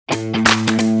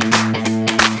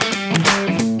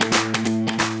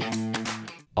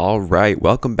All right,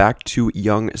 welcome back to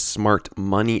Young Smart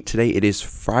Money. Today it is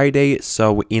Friday,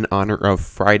 so in honor of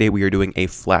Friday, we are doing a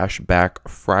flashback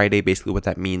Friday. Basically what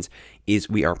that means is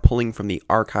we are pulling from the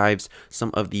archives some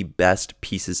of the best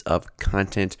pieces of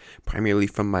content, primarily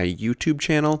from my YouTube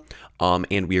channel,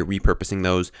 and we are repurposing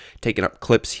those, taking up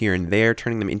clips here and there,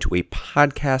 turning them into a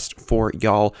podcast for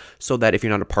y'all, so that if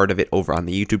you're not a part of it over on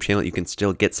the YouTube channel, you can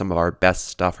still get some of our best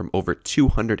stuff from over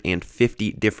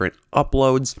 250 different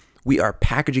uploads. We are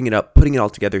packaging it up, putting it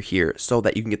all together here so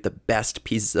that you can get the best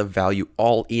pieces of value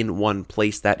all in one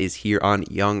place. That is here on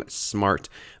Young Smart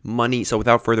Money. So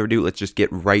without further ado, let's just get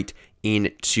right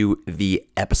into the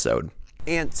episode.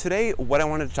 And today, what I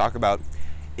wanted to talk about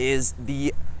is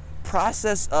the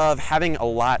process of having a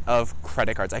lot of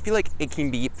credit cards. I feel like it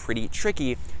can be pretty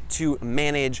tricky to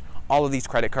manage all of these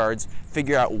credit cards,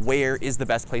 figure out where is the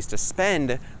best place to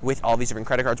spend with all these different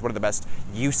credit cards, what are the best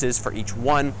uses for each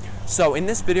one. So in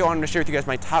this video, I'm going to share with you guys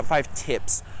my top 5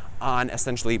 tips on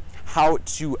essentially how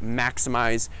to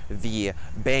maximize the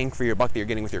bang for your buck that you're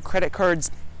getting with your credit cards,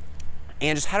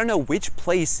 and just how to know which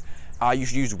place you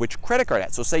should use which credit card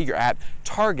at. So say you're at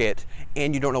Target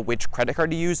and you don't know which credit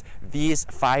card to use, these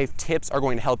 5 tips are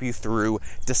going to help you through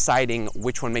deciding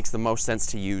which one makes the most sense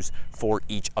to use for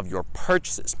each of your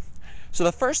purchases. So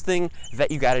the first thing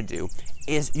that you got to do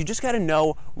is you just got to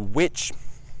know which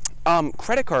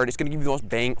credit card is going to give you the most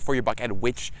bang for your buck at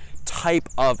which type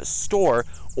of store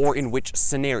or in which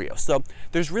scenario. So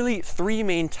there's really 3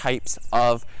 main types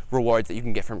of rewards that you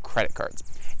can get from credit cards.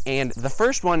 And the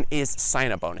first one is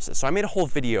sign-up bonuses. So I made a whole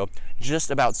video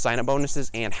just about sign-up bonuses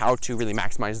and how to really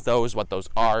maximize those, what those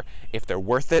are, if they're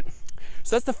worth it.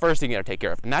 So that's the first thing you gotta take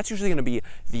care of. And that's usually gonna be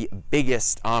the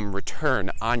biggest return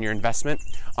on your investment,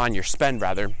 on your spend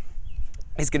rather,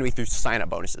 is gonna be through sign-up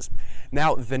bonuses.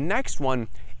 Now, the next one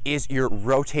is your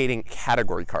rotating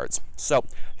category cards. So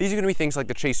these are gonna be things like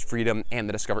the Chase Freedom and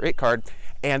the Discover It card,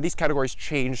 and these categories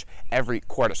change every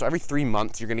quarter. So every 3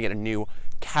 months, you're gonna get a new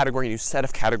category, a new set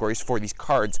of categories for these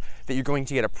cards that you're going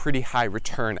to get a pretty high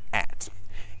return at.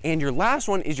 And your last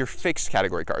one is your fixed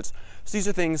category cards. So these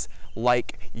are things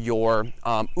like your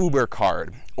Uber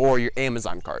card or your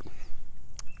Amazon card.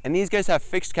 And these guys have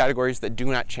fixed categories that do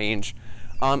not change.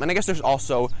 And I guess there's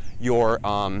also your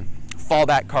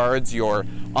fallback cards, your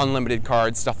unlimited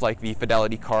cards, stuff like the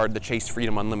Fidelity card, the Chase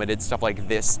Freedom Unlimited, stuff like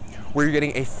this, where you're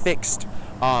getting a fixed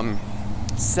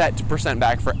set percent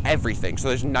back for everything. So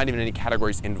there's not even any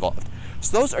categories involved.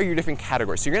 So those are your different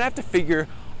categories. So you're gonna have to figure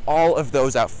all of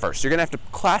those out first. You're gonna have to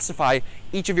classify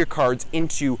each of your cards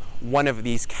into one of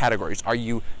these categories. Are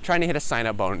you trying to hit a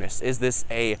sign-up bonus? Is this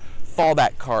a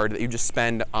fallback card that you just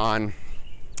spend on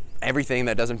everything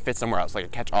that doesn't fit somewhere else, like a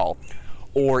catch-all?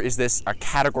 Or is this a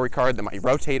category card that might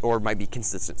rotate or might be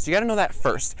consistent? So you gotta know that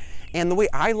first. And the way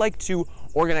I like to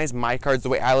organize my cards, the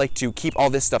way I like to keep all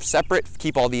this stuff separate,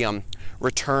 keep all the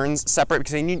returns separate,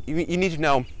 because you need to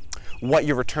know what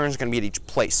your returns are going to be at each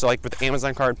place. So like with the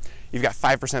Amazon card, you've got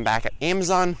 5% back at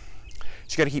Amazon.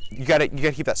 So you gotta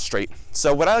keep that straight.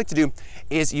 So what I like to do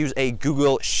is use a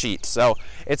Google Sheet. So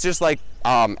it's just like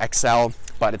Excel,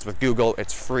 but it's with Google.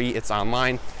 It's free. It's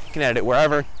online. You can edit it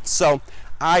wherever. So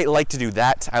I like to do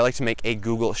that. I like to make a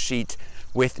Google Sheet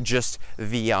with just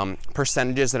the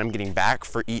percentages that I'm getting back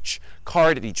for each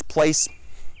card at each place.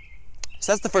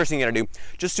 So that's the first thing you gotta do,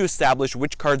 just to establish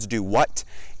which cards do what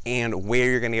and where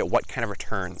you're gonna get what kind of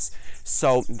returns.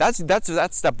 So that's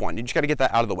step one. You just gotta get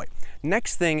that out of the way.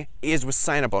 Next thing is with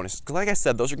sign-up bonuses. Because like I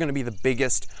said, those are gonna be the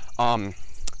biggest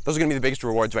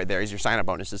rewards right there, is your sign-up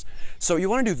bonuses. So what you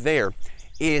wanna do there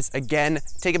is, again,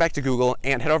 take it back to Google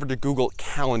and head over to Google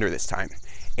Calendar this time.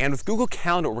 And with Google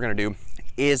Calendar, what we're gonna do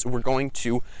is we're going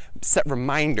to set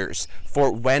reminders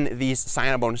for when these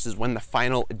sign-up bonuses, when the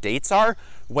final dates are,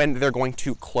 when they're going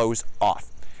to close off.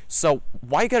 So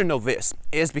why you gotta know this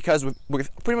is because with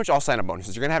pretty much all sign-up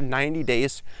bonuses, you're gonna have 90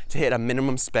 days to hit a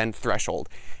minimum spend threshold.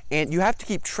 And you have to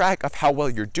keep track of how well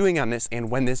you're doing on this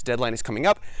and when this deadline is coming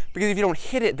up, because if you don't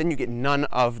hit it, then you get none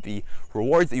of the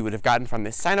rewards that you would have gotten from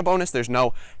this sign-up bonus. There's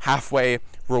no halfway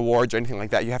rewards or anything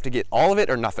like that. You have to get all of it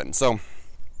or nothing. So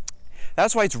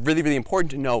that's why it's really, really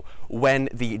important to know when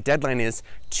the deadline is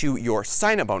to your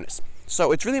sign-up bonus.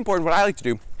 So it's really important. What I like to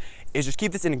do is just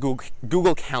keep this in a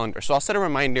Google Calendar. So I'll set a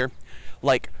reminder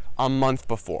like a month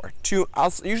before.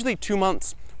 Usually 2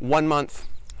 months, 1 month,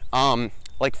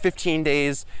 like 15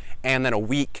 days, and then a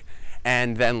week,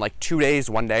 and then like 2 days,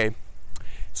 1 day,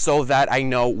 so that I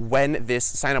know when this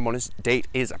sign-up bonus date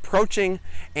is approaching,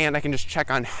 and I can just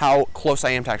check on how close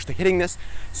I am to actually hitting this.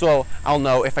 So I'll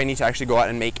know if I need to actually go out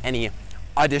and make any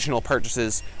additional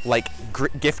purchases, like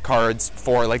gift cards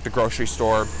for like the grocery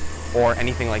store or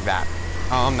anything like that.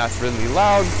 That's really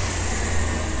loud,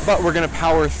 but we're gonna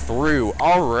power through.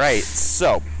 All right,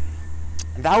 so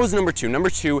that was number 2. Number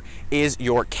 2 is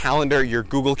your calendar, your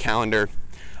Google Calendar.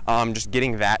 Just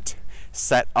getting that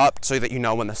set up so that you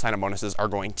know when the sign-up bonuses are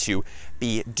going to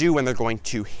be due, when they're going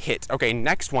to hit. Okay,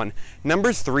 next one.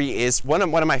 Number 3 is one of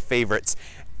my favorites,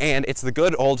 and it's the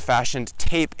good old-fashioned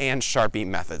tape and Sharpie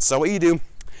method. So what you do,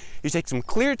 you take some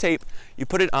clear tape, you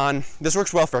put it on. This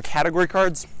works well for category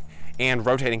cards and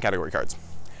rotating category cards.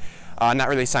 Not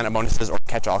really sign-up bonuses or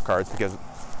catch-all cards, because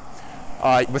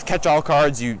with catch-all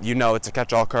cards, you know it's a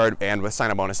catch-all card, and with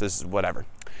sign-up bonuses, whatever.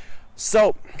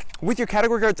 So with your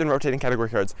category cards and rotating category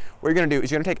cards, what you're going to do is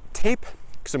you're going to take tape,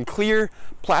 some clear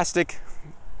plastic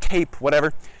tape,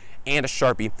 whatever, and a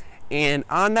Sharpie. And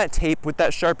on that tape with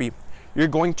that Sharpie, you're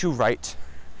going to write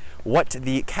what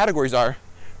the categories are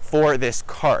for this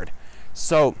card.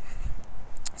 So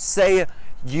say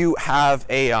you have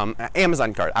a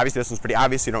Amazon card. Obviously this one's pretty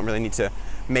obvious, you don't really need to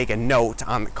make a note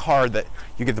on the card that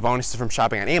you get the bonuses from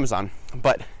shopping on Amazon.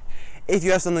 But if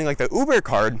you have something like the Uber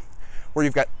card, where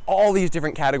you've got all these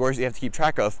different categories you have to keep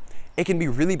track of, it can be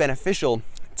really beneficial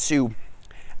to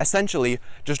essentially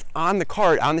just on the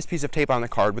card, on this piece of tape on the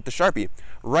card with the Sharpie,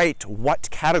 write what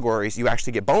categories you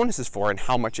actually get bonuses for and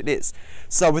how much it is.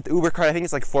 So with the Uber card, I think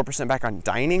it's like 4% back on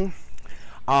dining.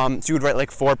 So you would write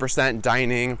like 4%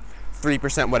 dining,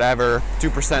 3% whatever,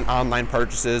 2% online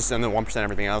purchases, and then 1%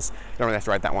 everything else. You don't really have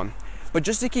to write that one. But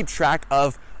just to keep track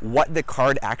of what the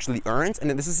card actually earns, and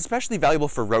this is especially valuable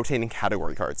for rotating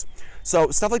category cards.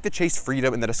 So stuff like the Chase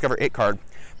Freedom and the Discover It card,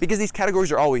 because these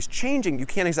categories are always changing, you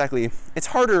can't exactly, it's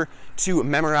harder to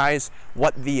memorize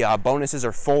what the bonuses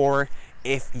are for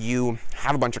if you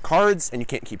have a bunch of cards and you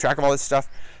can't keep track of all this stuff.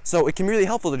 So it can be really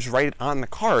helpful to just write it on the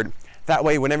card. That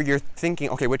way, whenever you're thinking,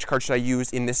 okay, which card should I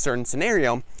use in this certain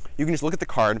scenario, you can just look at the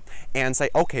card and say,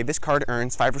 okay, this card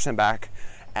earns 5% back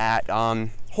at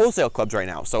wholesale clubs right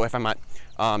now. So if I'm at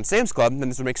Sam's Club, then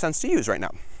this would make sense to use right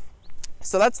now.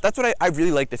 So that's what I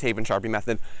really like the tape and Sharpie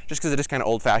method, just because it is kind of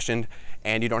old-fashioned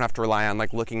and you don't have to rely on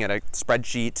like looking at a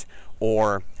spreadsheet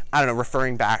or, I don't know,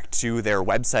 referring back to their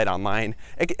website online.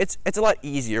 It's a lot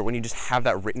easier when you just have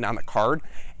that written on the card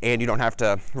and you don't have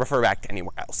to refer back to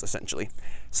anywhere else, essentially.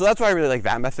 So that's why I really like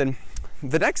that method.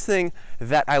 The next thing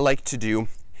that I like to do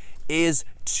is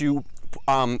to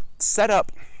set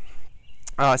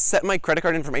my credit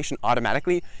card information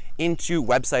automatically into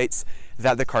websites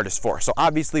that the card is for. So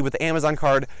obviously with the Amazon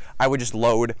card, I would just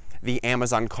load the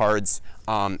Amazon card's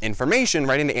information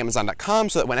right into Amazon.com,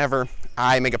 so that whenever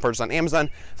I make a purchase on Amazon,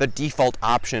 the default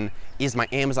option is my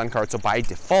Amazon card. So by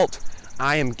default,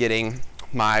 I am getting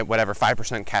my whatever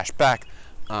 5% cash back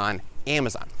on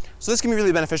Amazon. So this can be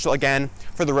really beneficial, again,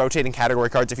 for the rotating category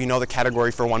cards. If you know the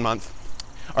category for 1 month,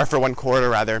 or for 1 quarter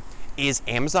rather, is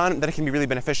Amazon, then it can be really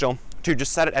beneficial to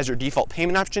just set it as your default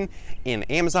payment option in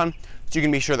Amazon, so you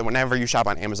can be sure that whenever you shop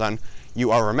on Amazon,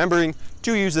 you are remembering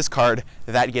to use this card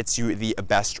that gets you the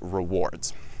best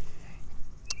rewards.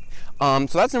 So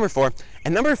that's number 4.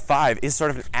 And number 5 is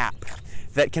sort of an app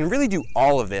that can really do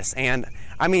all of this. And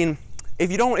I mean,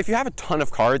 if you have a ton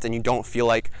of cards and you don't feel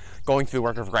like going through the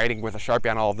work of writing with a Sharpie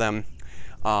on all of them,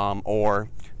 or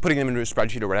putting them into a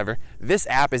spreadsheet or whatever, this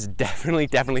app is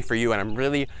definitely for you, and I'm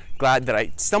really glad that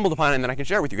I stumbled upon it and that I can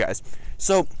share it with you guys.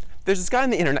 So there's this guy on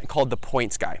the internet called The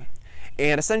Points Guy,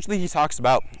 and essentially he talks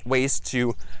about ways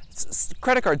to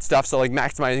credit card stuff, so like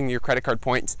maximizing your credit card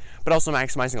points, but also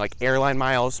maximizing like airline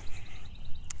miles,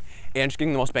 and just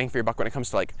getting the most bang for your buck when it comes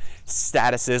to like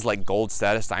statuses, like gold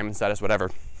status, diamond status,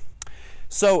 whatever.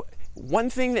 So one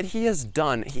thing that he has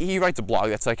done, he writes a blog,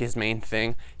 that's like his main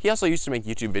thing. He also used to make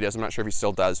YouTube videos, I'm not sure if he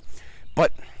still does,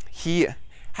 but he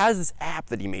has this app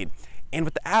that he made. And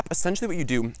with the app, essentially what you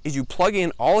do is you plug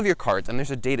in all of your cards, and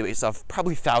there's a database of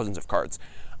probably thousands of cards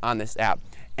on this app,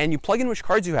 and you plug in which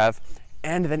cards you have,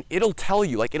 and then it'll tell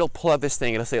you, like, it'll pull up this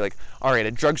thing, it'll say like, all right,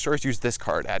 at drugstores use this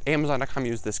card, at Amazon.com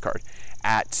use this card,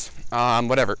 at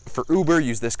whatever, for Uber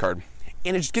use this card.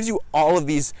 And it just gives you all of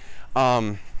these,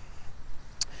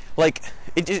 like,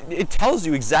 it tells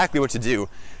you exactly what to do,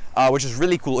 which is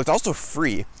really cool. It's also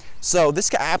free. So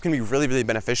this app can be really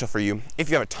beneficial for you if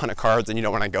you have a ton of cards and you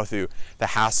don't want to go through the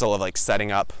hassle of like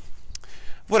setting up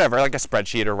whatever, like a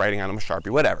spreadsheet or writing on them with Sharpie,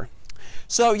 whatever.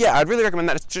 So yeah, I'd really recommend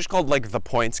that. It's just called like the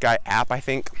Points Guy app, I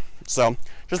think. So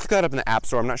just look that up in the App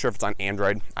Store. I'm not sure if it's on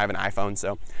Android. I have an iPhone,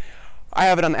 so I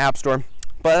have it on the App Store.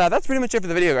 But that's pretty much it for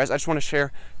the video, guys. I just want to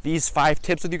share these 5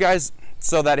 tips with you guys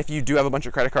so that if you do have a bunch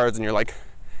of credit cards and you're like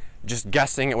just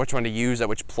guessing at which one to use at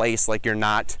which place, like you're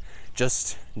not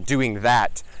just doing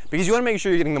that, because you want to make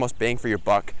sure you're getting the most bang for your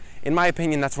buck. In my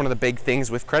opinion, that's one of the big things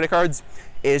with credit cards,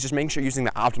 is just making sure you're using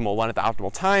the optimal one at the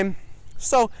optimal time.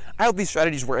 So I hope these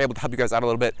strategies were able to help you guys out a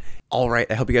little bit. All right,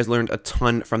 I hope you guys learned a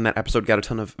ton from that episode, got a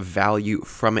ton of value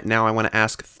from it. Now I want to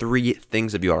ask 3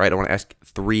 things of you, all right? I want to ask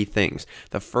 3 things.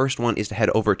 The first one is to head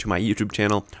over to my YouTube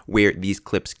channel where these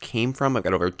clips came from. I've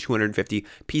got over 250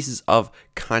 pieces of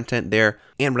content there.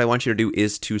 And what I want you to do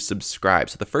is to subscribe.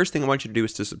 So the first thing I want you to do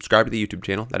is to subscribe to the YouTube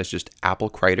channel. That is just Apple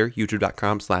Kreider,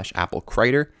 youtube.com/Apple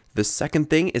Kreider. The second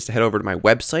thing is to head over to my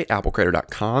website,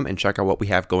 applecreider.com, and check out what we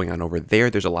have going on over there.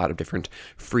 There's a lot of different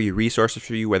free resources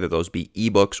for you, whether those be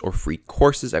ebooks or free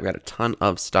courses. I've got a ton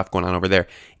of stuff going on over there.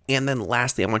 And then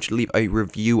lastly, I want you to leave a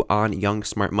review on Young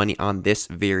Smart Money on this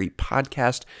very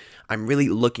podcast. I'm really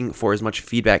looking for as much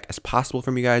feedback as possible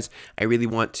from you guys. I really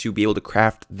want to be able to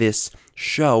craft this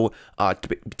show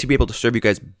to be able to serve you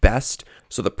guys best.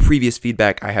 So the previous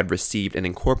feedback I had received and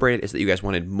incorporated is that you guys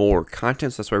wanted more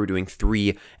content. So that's why we're doing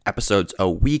 3 episodes a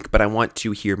week. But I want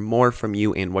to hear more from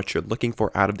you and what you're looking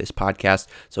for out of this podcast.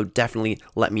 So definitely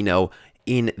let me know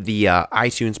in the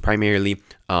iTunes primarily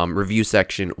review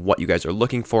section what you guys are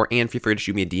looking for, and feel free to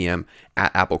shoot me a DM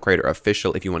at Apple Kreider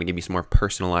Official if you want to give me some more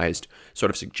personalized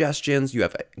sort of suggestions. You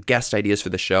have guest ideas for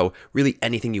the show, really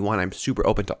anything you want. I'm super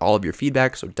open to all of your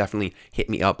feedback, so definitely hit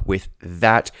me up with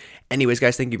that. Anyways,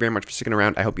 guys, thank you very much for sticking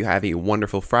around. I hope you have a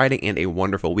wonderful Friday and a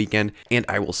wonderful weekend, and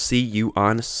I will see you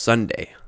on Sunday.